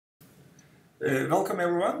Welcome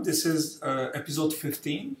everyone. This is episode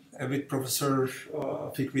 15 with Professor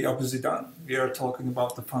Fikri Abu-Zidan. We are talking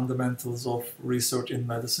about the fundamentals of research in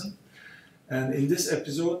medicine. And in this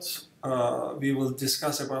episode, we will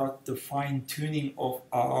discuss about the fine-tuning of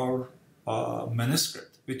our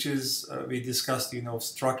manuscript, which is, we discussed,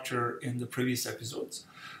 structure in the previous episodes.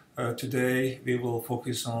 Today, we will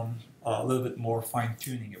focus on a little bit more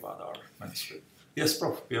fine-tuning about our manuscript. Yes,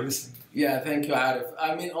 Prof, we are listening. Yeah, thank you, Arif.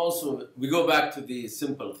 I mean, also, we go back to the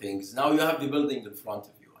simple things. Now you have the building in front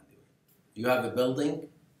of you. You have a building,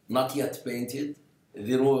 not yet painted.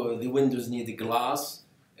 The windows need glass,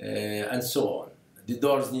 and so on. The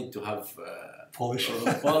doors need to have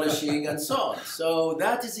polishing, and so on. So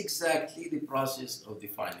that is exactly the process of the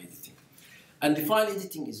fine editing. And the fine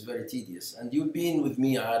editing is very tedious. And you've been with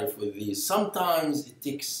me, Arif, with this. Sometimes it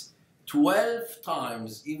takes 12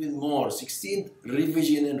 times, even more, 16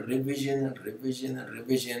 revision and revision and revision and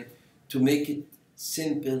revision to make it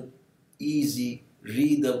simple, easy,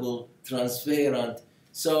 readable, transparent.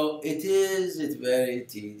 So it's very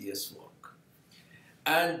tedious work.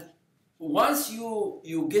 And once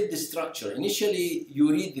you get the structure, initially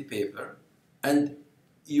you read the paper and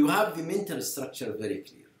you have the mental structure very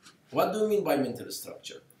clear. What do you mean by mental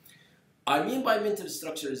structure? I mean by mental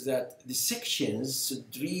structure is that the sections should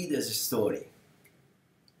read as a story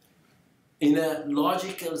in a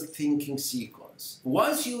logical thinking sequence.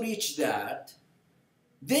 Once you reach that,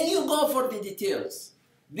 then you go for the details.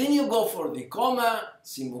 Then you go for the comma,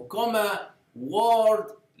 semi-comma,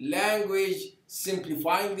 word, language,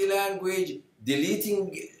 simplifying the language,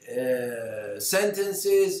 deleting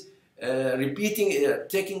sentences,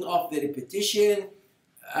 taking off the repetition,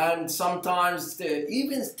 and sometimes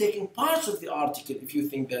even taking parts of the article if you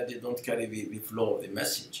think that they don't carry the flow of the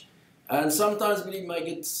message. And sometimes, believe me, I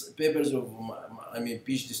get papers of,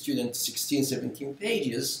 PhD students, 16, 17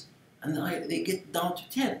 pages, and they get down to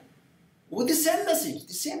 10. With the same message,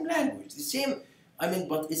 the same language, the same,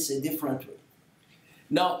 but it's a different way.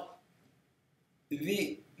 Now,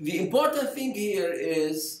 the important thing here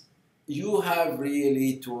is you have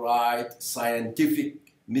really to write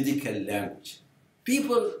scientific medical language.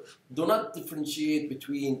 People do not differentiate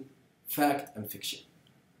between fact and fiction.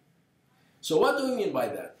 So what do we mean by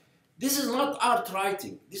that? This is not art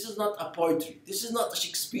writing. This is not a poetry. This is not a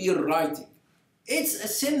Shakespeare writing. It's a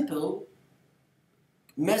simple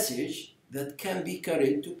message that can be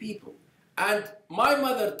carried to people. And my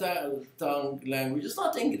mother tongue language is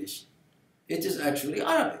not English. It is actually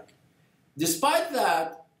Arabic. Despite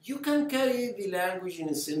that, you can carry the language in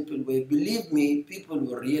a simple way. Believe me, people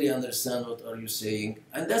will really understand what are you saying.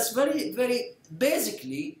 And that's very, very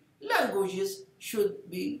basically, languages should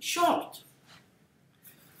be short.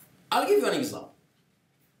 I'll give you an example.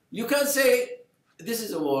 You can say, this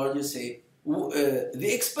is a word, you say,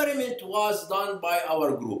 the experiment was done by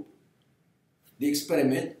our group. The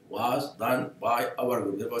experiment was done by our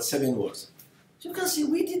group. There were 7 words. So you can say,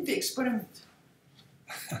 we did the experiment.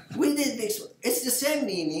 We did this. It's the same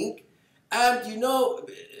meaning, and you know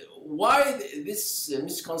why this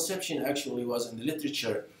misconception actually was in the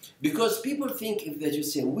literature, because people think if that you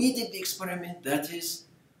say we did the experiment, that is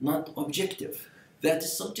not objective, that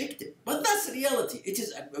is subjective. But that's reality. It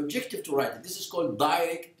is objective to write it. This is called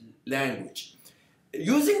direct language.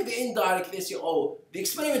 Using the indirect, they say, oh, the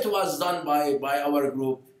experiment was done by our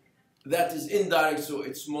group. That is indirect, so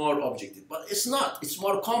it's more objective. But it's not. It's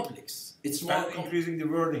more complex. It's more increasing the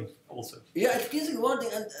wording also. Yeah, increasing the wording,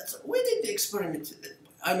 and we did the experiment.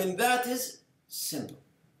 That is simple.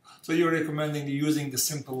 So you're recommending using the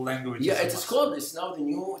simple language? Yeah, it is called. It's now the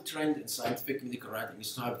new trend in scientific medical writing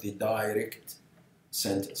is to have the direct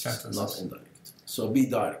sentences, not indirect. So be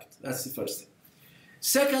direct. That's the first thing.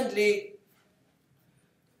 Secondly,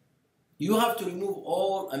 you have to remove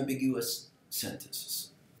all ambiguous sentences.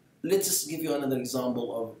 Let's just give you another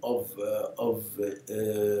example of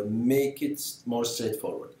make it more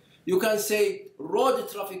straightforward. You can say road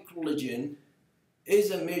traffic collision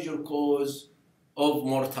is a major cause of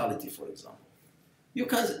mortality, for example. You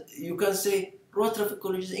can say road traffic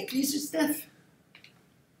collision increases death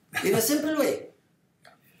in a simple way.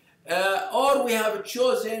 Or we have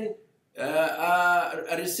chosen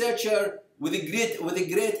a researcher with a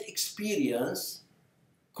great experience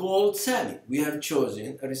called Sami. We have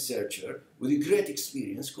chosen a researcher with a great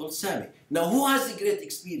experience called Sami. Now, who has the great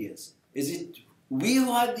experience? Is it we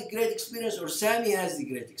who have the great experience, or Sami has the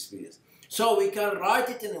great experience? So we can write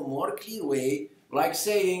it in a more clear way, like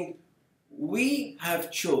saying, we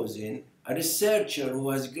have chosen a researcher who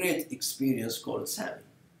has great experience called Sami.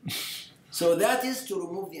 So that is to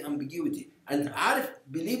remove the ambiguity. And Arif,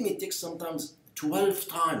 believe me, it takes sometimes 12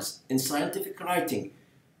 times in scientific writing.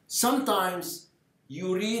 Sometimes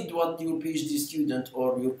you read what your PhD student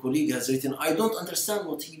or your colleague has written. I don't understand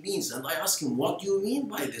what he means. And I ask him, what do you mean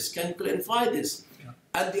by this? Can you clarify this? Yeah.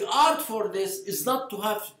 And the art for this is not to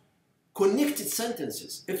have connected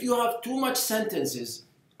sentences. If you have too much sentences,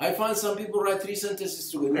 I find some people write 3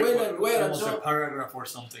 sentences together. When and where and so. A paragraph or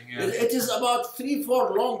something. Yeah. It is about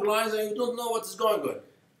 3-4 long lines and you don't know what is going on.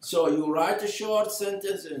 So you write a short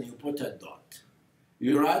sentence and you put a dot.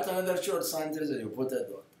 You write another short sentence and you put a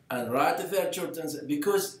dot. And write a third short sentence,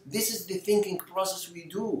 because this is the thinking process we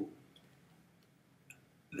do.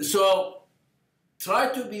 So try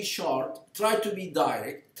to be short, try to be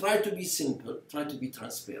direct, try to be simple, try to be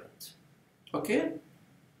transparent. Okay?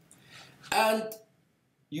 And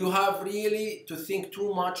you have really to think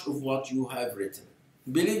too much of what you have written.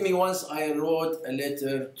 Believe me, once I wrote a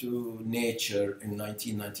letter to Nature in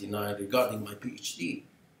 1999 regarding my PhD.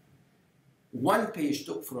 1 page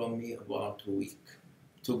took from me about a week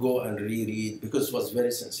to go and reread, because it was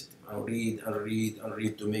very sensitive. I'll read and read and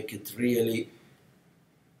read to make it really...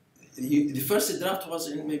 The first draft was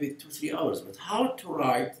in maybe 2-3 hours, but how to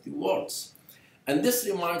write the words. And this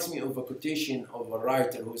reminds me of a quotation of a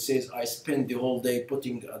writer who says, I spend the whole day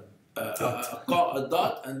putting a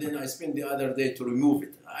dot and then I spend the other day to remove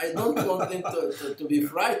it. I don't want them to be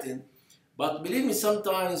frightened, but believe me,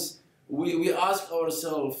 sometimes we ask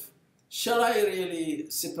ourselves, shall I really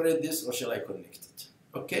separate this or shall I connect it?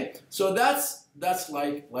 Okay, so that's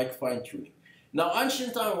like fine-tuning. Now,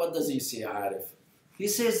 ancient time, what does he say, Arif? He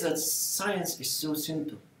says that science is so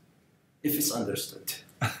simple if it's understood.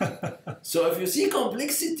 So if you see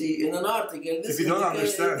complexity in an article, this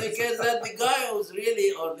indicates that the guy who's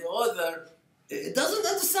really, or the author, doesn't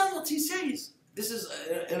understand what he says. This is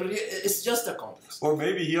it's just a complex. Or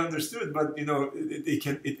maybe he understood, but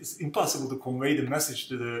it's impossible to convey the message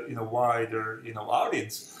to the wider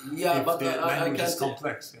audience. Yeah, but the language is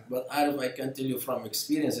complex. Yeah. But Arif, I can tell you from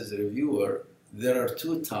experience as a reviewer, there are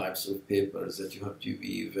 2 types of papers that you have to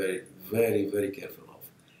be very, very, very careful of.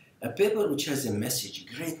 A paper which has a message,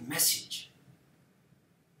 a great message,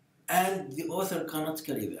 and the author cannot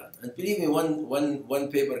carry that. And believe me, one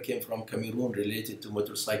paper came from Cameroon related to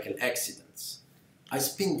motorcycle accidents. I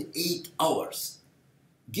spent 8 hours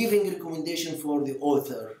giving recommendation for the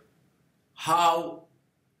author how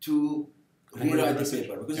to rewrite the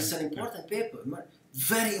paper, because it's an important paper,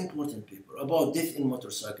 very important paper about death in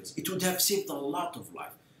motorcycles. It would have saved a lot of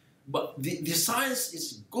life. But the science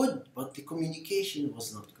is good, but the communication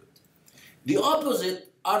was not good. The opposite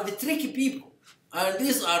are the tricky people. And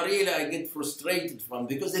these are really, I get frustrated from,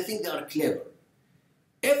 because they think they are clever.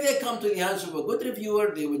 If they come to the hands of a good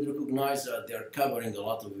reviewer, they would recognize that they are covering a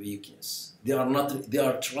lot of weakness. They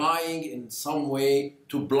are trying in some way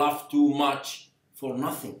to bluff too much for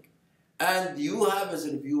nothing. And you have as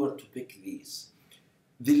a reviewer to pick these.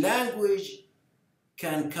 The language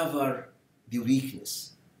can cover the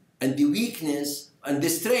weakness. And the weakness and the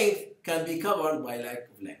strength can be covered by lack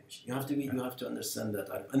of language. You have to understand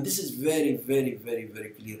that. And this is very, very, very, very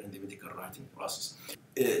clear in the medical writing process.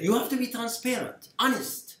 You have to be transparent,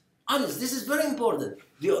 honest. This is very important.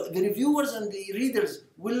 The reviewers and the readers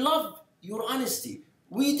will love your honesty.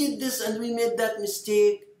 We did this and we made that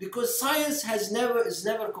mistake, because science is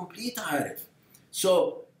never complete, Arif.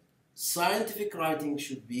 So scientific writing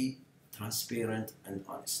should be transparent and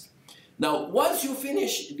honest. Now, once you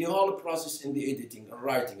finish the whole process in the editing and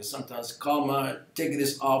writing, sometimes comma, take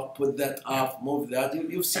this off, put that off, move that,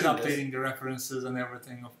 you've seen and updating the references and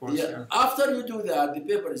everything, of course. Yeah. After you do that, the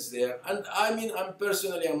paper is there. And I mean, I'm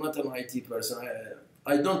not an IT person.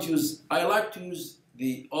 I like to use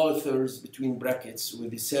the authors between brackets with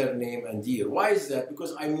the surname and year. Why is that?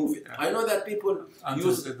 Because I move it. I know that people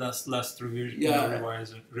use the last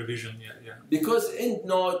revision. Revision. Because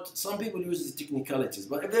EndNote, some people use the technicalities,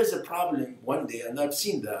 but if there's a problem one day, and I've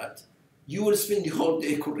seen that, you will spend the whole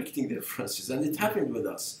day correcting the references, and it happened with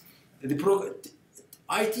us.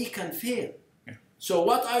 IT can fail. Yeah. So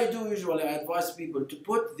what I do usually, I advise people to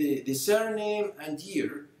put the surname and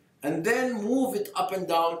year, and then move it up and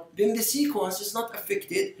down, then the sequence is not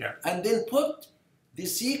affected, and then put the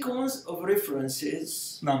sequence of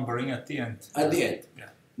references... numbering at the end. Yeah.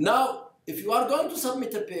 Now, if you are going to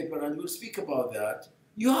submit a paper, and we'll speak about that,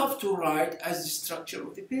 you have to write as the structure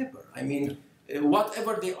of the paper. I mean,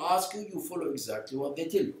 whatever they ask you, you follow exactly what they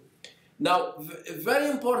tell you. Now, very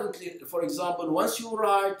importantly, for example, once you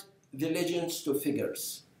write the legends to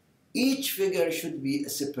figures, each figure should be a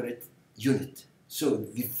separate unit. So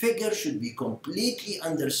the figure should be completely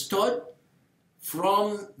understood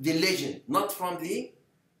from the legend, not from the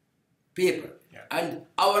paper. Yeah. And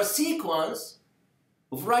our sequence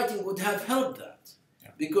of writing would have helped that. Yeah.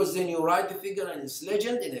 because then you write the figure and its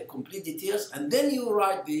legend in a complete details, and then you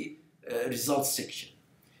write the results section.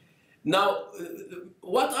 Now,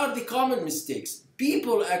 what are the common mistakes?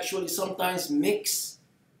 People actually sometimes mix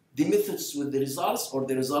the methods with the results, or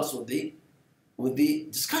the results with the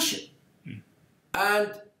discussion. And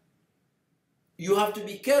you have to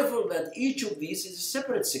be careful that each of these is a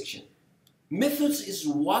separate section. Methods is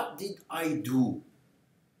what did I do?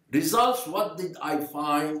 Results, what did I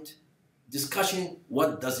find? Discussion,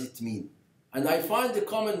 what does it mean? And I find the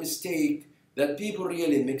common mistake that people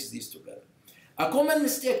really mix these together. A common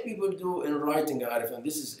mistake people do in writing, Arif, and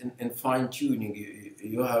this is in fine-tuning,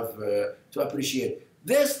 you have to appreciate.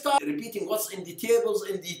 They start repeating what's in the tables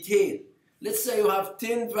in detail. Let's say you have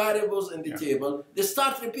 10 variables in the table. They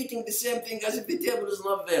start repeating the same thing as if the table is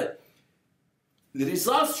not there. The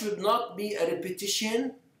results should not be a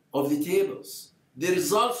repetition of the tables. The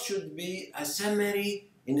results should be a summary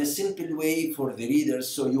in a simple way for the readers,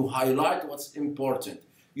 so you highlight what's important.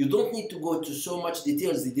 You don't need to go to so much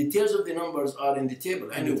details. The details of the numbers are in the table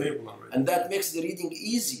anyway. And that makes the reading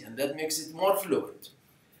easy, and that makes it more fluent.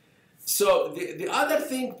 So the other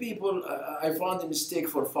thing people, I found a mistake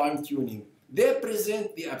for fine-tuning, they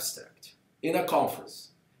present the abstract in a conference,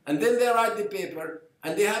 and then they write the paper,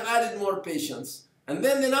 and they have added more patients, and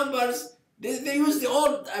then the numbers, they use the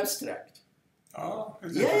old abstract. Oh,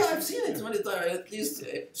 yeah, I've seen it many times, at least.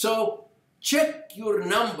 So check your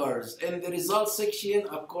numbers in the results section.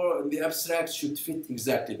 Of course, the abstract should fit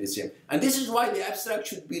exactly the same. And this is why the abstract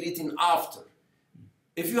should be written after.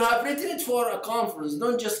 If you have written it for a conference,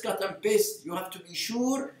 don't just cut and paste. You have to be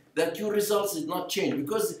sure that your results did not change,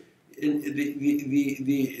 because in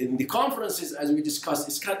the conferences, as we discussed,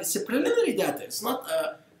 it's a preliminary data. It's not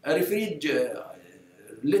a refereed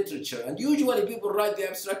literature. And usually people write the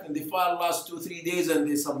abstract and the file lasts 2-3 days and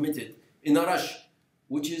they submit it in a rush,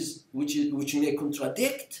 which may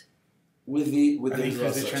contradict with the results.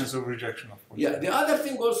 There's a chance of rejection, of course. Yeah. The other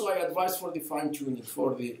thing also I advise for the fine-tuning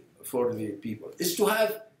for the people is to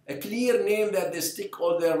have a clear name that they stick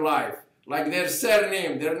all their life, like their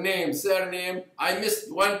surname, their name, surname. I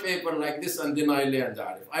missed one paper like this and then I learned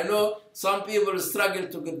Arif. I know some people struggle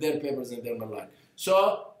to get their papers in their line.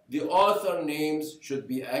 So the author names should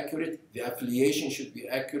be accurate, the affiliation should be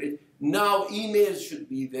accurate. Now emails should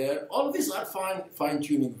be there. All of these are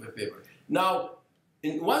fine-tuning of a paper. Now,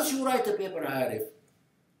 once you write a paper, Arif,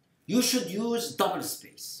 you should use double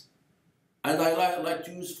space. And I like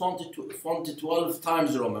to use font 12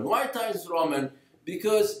 times Roman. Why times Roman?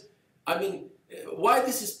 Because, I mean, why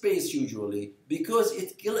this space usually? Because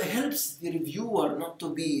it helps the reviewer not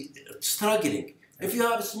to be struggling. If you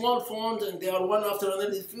have a small font and they are one after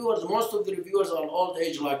another, the reviewers, most of the reviewers are old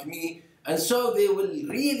age like me, and so they will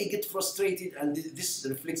really get frustrated, and this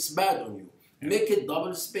reflects bad on you. Make it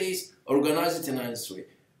double space, organize it in a nice way.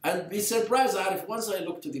 And be surprised, Arif, once I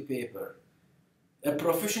look to the paper, a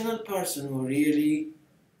professional person who really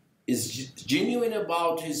is genuine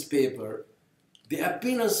about his paper, the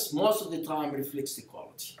appearance most of the time reflects the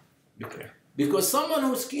quality. Because someone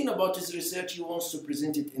who's keen about his research, he wants to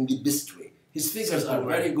present it in the best way. His figures are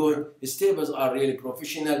very good, his tables are really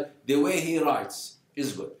professional, the way he writes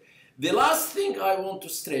is good. The last thing I want to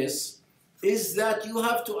stress is that you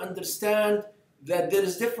have to understand that there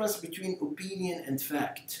is difference between opinion and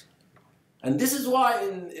fact. And this is why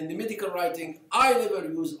in the medical writing, I never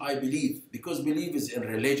use I believe, because belief is in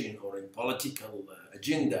religion or in political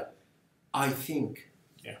agenda. I think.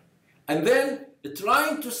 Yeah. And then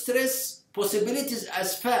trying to stress possibilities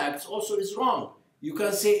as facts also is wrong. You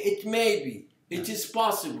can say it may be, it is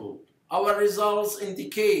possible, our results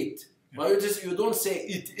indicate, but you don't say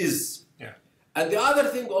it is. Yeah. And the other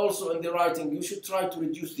thing also in the writing, you should try to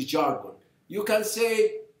reduce the jargon. You can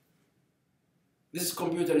say, this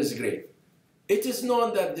computer is great. It is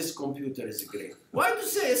known that this computer is great. Why do you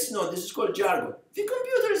say it's known? This is called jargon. The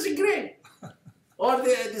computer is great. Or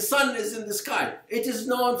the sun is in the sky. It is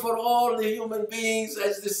known for all the human beings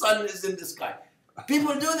as the sun is in the sky.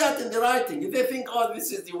 People do that in the writing. If they think, oh,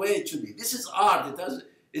 this is the way it should be. This is art.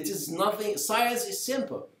 It is nothing. Science is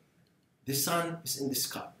simple. The sun is in the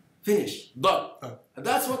sky. Finish. Done. And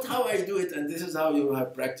that's how I do it, and this is how you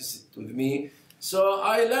have practiced it with me. So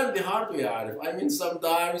I learned the hard way, Arif. I mean,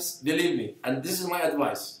 sometimes, believe me, and this is my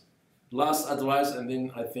advice. Last advice, and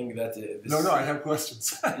then I think that... No, I have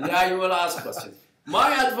questions. Yeah, you will ask questions.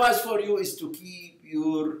 My advice for you is to keep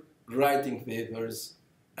your writing papers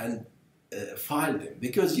and file them.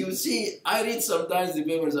 Because you see, I read sometimes the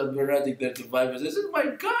papers I've been writing 35 years. I said, my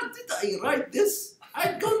God, did I write this?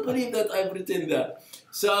 I can't believe that I've written that.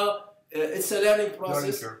 So it's a learning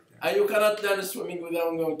process. And you cannot learn swimming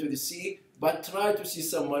without going to the sea. but try to see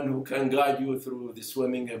someone who can guide you through the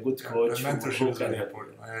swimming, a good coach the mentorship who is can very help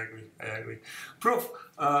important. you. I agree. Prof,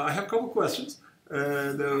 I have a couple questions.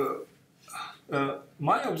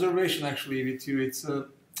 My observation actually with you, it's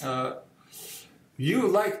you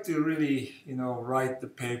like to really, write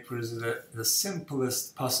the papers the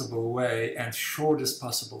simplest possible way and shortest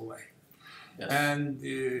possible way. Yes. And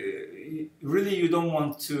really you don't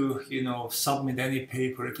want to, submit any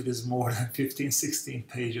paper if it is more than 15, 16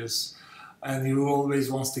 pages. And you always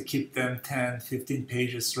want to keep them 10, 15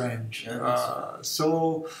 pages range.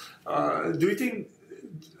 So do you think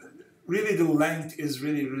really the length is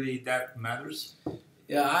really that matters?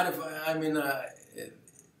 Yeah,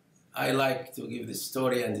 I like to give this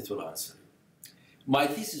story and it will answer. My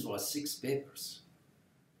thesis was 6 papers,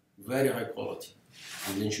 very high quality,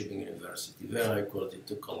 in Linköping University, very high quality, it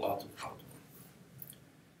took a lot of hard work.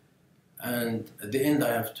 And at the end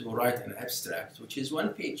I have to write an abstract, which is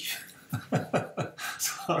 1 page.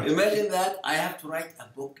 Imagine that, I have to write a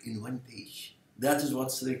book in 1 page. That is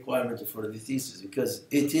what's the requirement for the thesis, because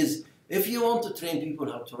it is, if you want to train people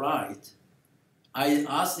how to write, I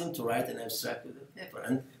asked them to write an abstract with a paper.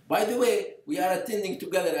 And by the way, we are attending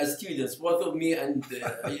together as students, both of me and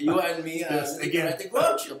you and me, yes, again. writing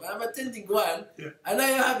workshop. I'm attending one, and I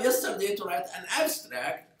have yesterday to write an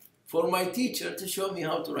abstract for my teacher to show me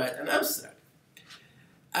how to write an abstract.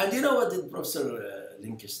 And you know what did Professor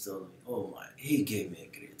Linkis told me? Oh my, he gave me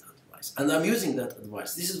a great advice. And I'm using that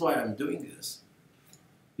advice. This is why I'm doing this.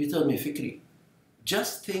 He told me, Fikri,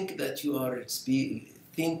 just think that you are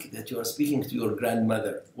speaking to your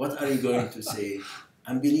grandmother. What are you going to say?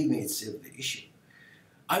 And believe me, it's the issue.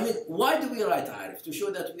 I mean, why do we write, Arif? To show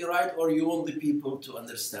that we write, or you want the people to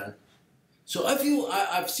understand? So if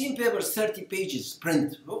I've seen papers 30 pages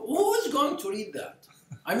print. Who is going to read that?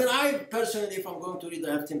 I mean, I personally, if I'm going to read,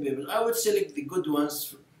 I have 10 papers. I would select the good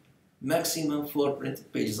ones, maximum 4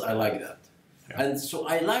 printed pages. I like that. Yeah. And so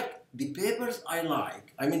I like the papers I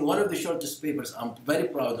like. I mean, one of the shortest papers I'm very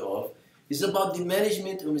proud of is about the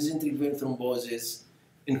management of mesenteric vein thrombosis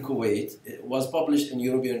in Kuwait. It was published in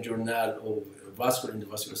European Journal of Vascular and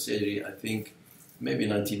Endovascular Surgery, I think, maybe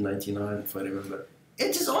 1999, if I remember.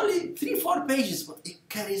 It is only 3-4 pages, but it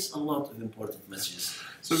carries a lot of important messages.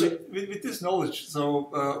 So with this knowledge,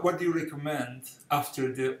 what do you recommend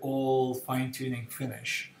after the all fine-tuning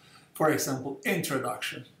finish? For example,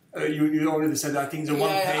 introduction. You already said, I think the one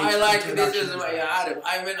page. I like this is Arif.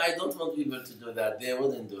 I mean, I don't want people to do that. They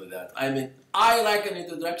wouldn't do that. I mean, I like an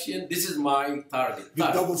introduction. This is my target.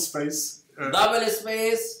 With double space. Double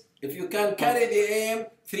space. If you can carry the aim,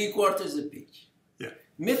 3/4 a page. Yeah.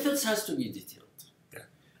 Methods has to be detailed. Yeah.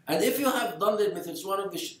 And if you have done the methods, one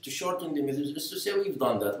of the to shorten the methods is to say we've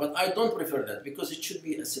done that. But I don't prefer that because it should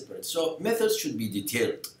be a separate. So methods should be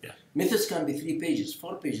detailed. Yeah. Methods can be 3 pages,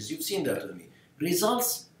 4 pages. You've seen that with me. Results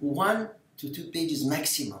 1 to 2 pages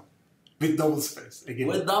maximum. With double space again.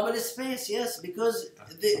 With double space, yes, because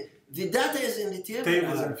the data is in the table.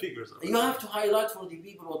 Tables and figures. You have to highlight for the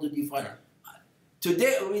people what to define.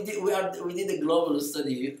 Today we did a global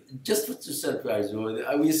study just to surprise you.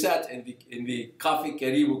 We sat in the Cafe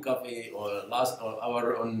Caribou Cafe last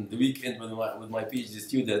hour on the weekend with my PhD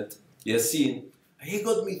student Yassine. He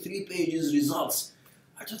got me 3 pages results.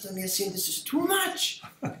 I told him, Yassine, this is too much.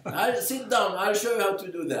 I'll sit down. I'll show you how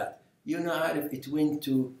to do that. You know, Arif, it went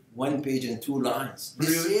to 1 page and 2 lines. The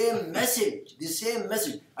same message. The same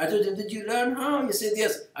message. I told him, did you learn how? He said,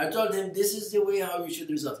 yes. I told him, this is the way how you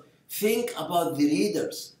should result. Think about the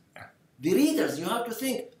readers. The readers, you have to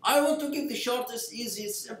think. I want to give the shortest,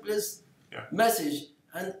 easiest, simplest message.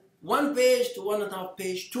 And 1 page to 1.5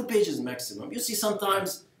 page, 2 pages maximum. You see,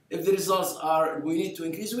 sometimes if the results are, we need to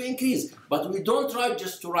increase, we increase. But we don't write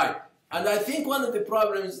just to write. And I think one of the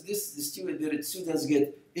problems the students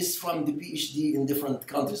get is from the PhD in different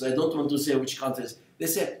countries. I don't want to say which countries. They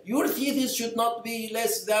say, your thesis should not be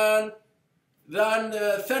less than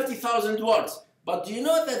 30,000 words. But do you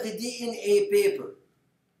know that the DNA paper,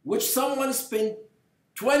 which someone spent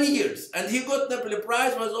 20 years and he got the Nobel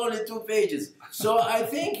Prize, was only 2 pages. So I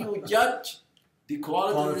think you judge the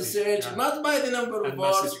quality of research, not by the number of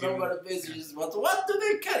words, number of pages, but what do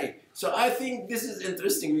they carry? So I think this is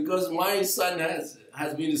interesting because my son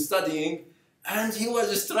has been studying and he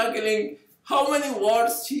was struggling how many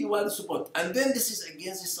words he wants to put. And then this is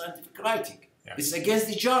against the scientific writing. Yeah. It's against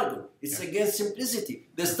the jargon. It's against simplicity.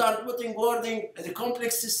 They start putting wording and the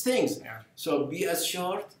complexest things. Yeah. So be as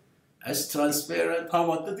short, as transparent. How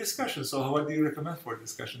about the discussion? So what do you recommend for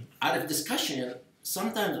discussion? Out of discussion,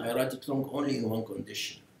 sometimes I write it long only in one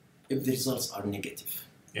condition, if the results are negative.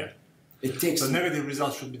 Yeah. It takes. So negative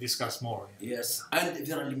results should be discussed more. Yes, and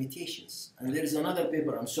there are limitations. And there is another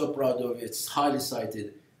paper I'm so proud of. It's highly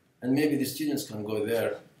cited, and maybe the students can go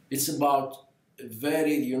there. It's about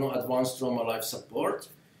very, advanced trauma life support.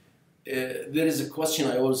 There is a question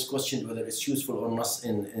I always questioned whether it's useful or not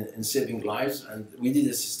in saving lives, and we did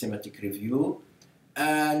a systematic review,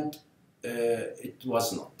 and it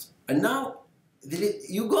was not. And now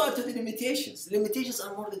you go out to the limitations. The limitations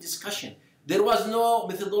are more the discussion. There was no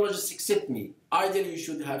methodologist except me. Ideally, you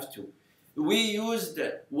should have two. We used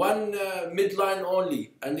one midline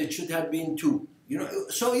only, and it should have been two.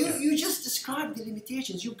 So you just describe the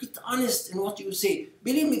limitations. You get honest in what you say.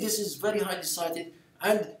 Believe me, this is very highly cited,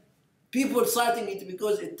 and people citing it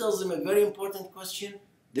because it tells them a very important question.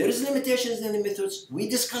 There is limitations in the methods. We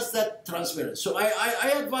discussed that transparent. So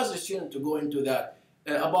I advise the student to go into that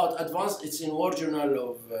about advanced. It's in World Journal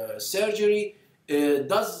of Surgery.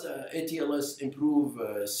 Does ATLS improve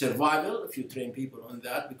survival if you train people on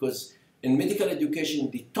that? Because in medical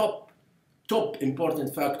education, the top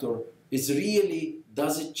important factor is really,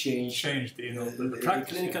 does it change the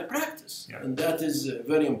clinical practice? Yeah. And that is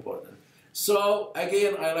very important. So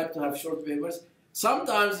again, I like to have short papers.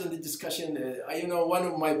 Sometimes in the discussion, one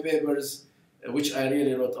of my papers, which I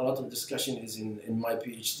really wrote a lot of discussion, is in my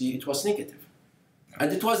PhD. It was negative.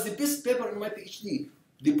 And it was the best paper in my PhD.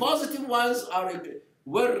 The positive ones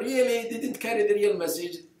were really didn't carry the real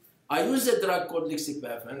message. I used a drug called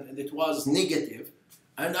lexicbafan, and it was negative.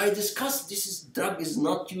 And I discussed this drug is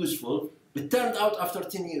not useful. It turned out after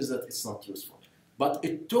 10 years that it's not useful. But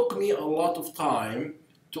it took me a lot of time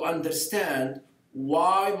to understand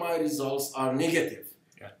why my results are negative.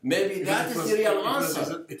 Yeah. Maybe that is the real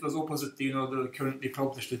answer. It was opposite to the currently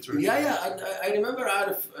published literature. Yeah. And I remember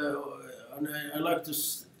and I like to.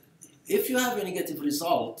 If you have a negative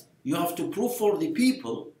result, you have to prove for the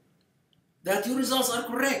people that your results are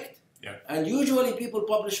correct. Yeah. And usually people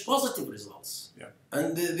publish positive results. Yeah.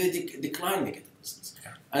 And they decline negative results.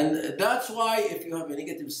 Yeah. And that's why if you have a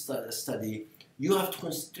negative study, you have to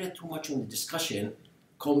concentrate too much on the discussion,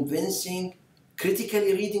 convincing,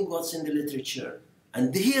 critically reading what's in the literature.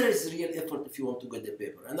 And here is the real effort if you want to get the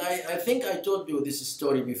paper. And I think I told you this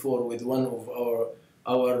story before with one of our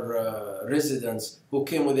residents who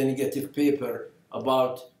came with a negative paper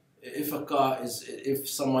about if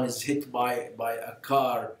someone is hit by a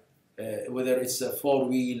car, whether it's a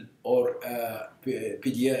four-wheel or a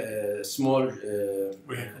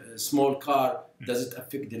small car, does it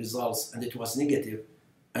affect the results? And it was negative,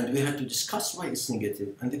 and we had to discuss why it's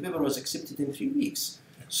negative, and the paper was accepted in 3 weeks.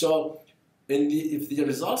 So if the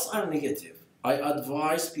results are negative, I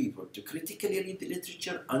advise people to critically read the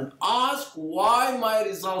literature and ask why my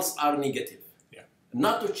results are negative. Yeah.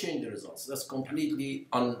 Not to change the results. That's completely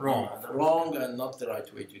wrong and not the right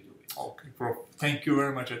way to do it. Okay, Prof. Thank you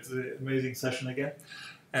very much. It's an amazing session again.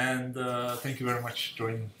 And thank you very much for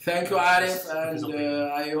joining. Thank you, Arif. And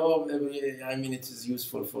I hope, it is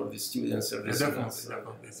useful for the students. Definitely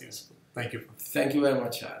it's useful. Thank you. Thank you very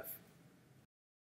much, Arif.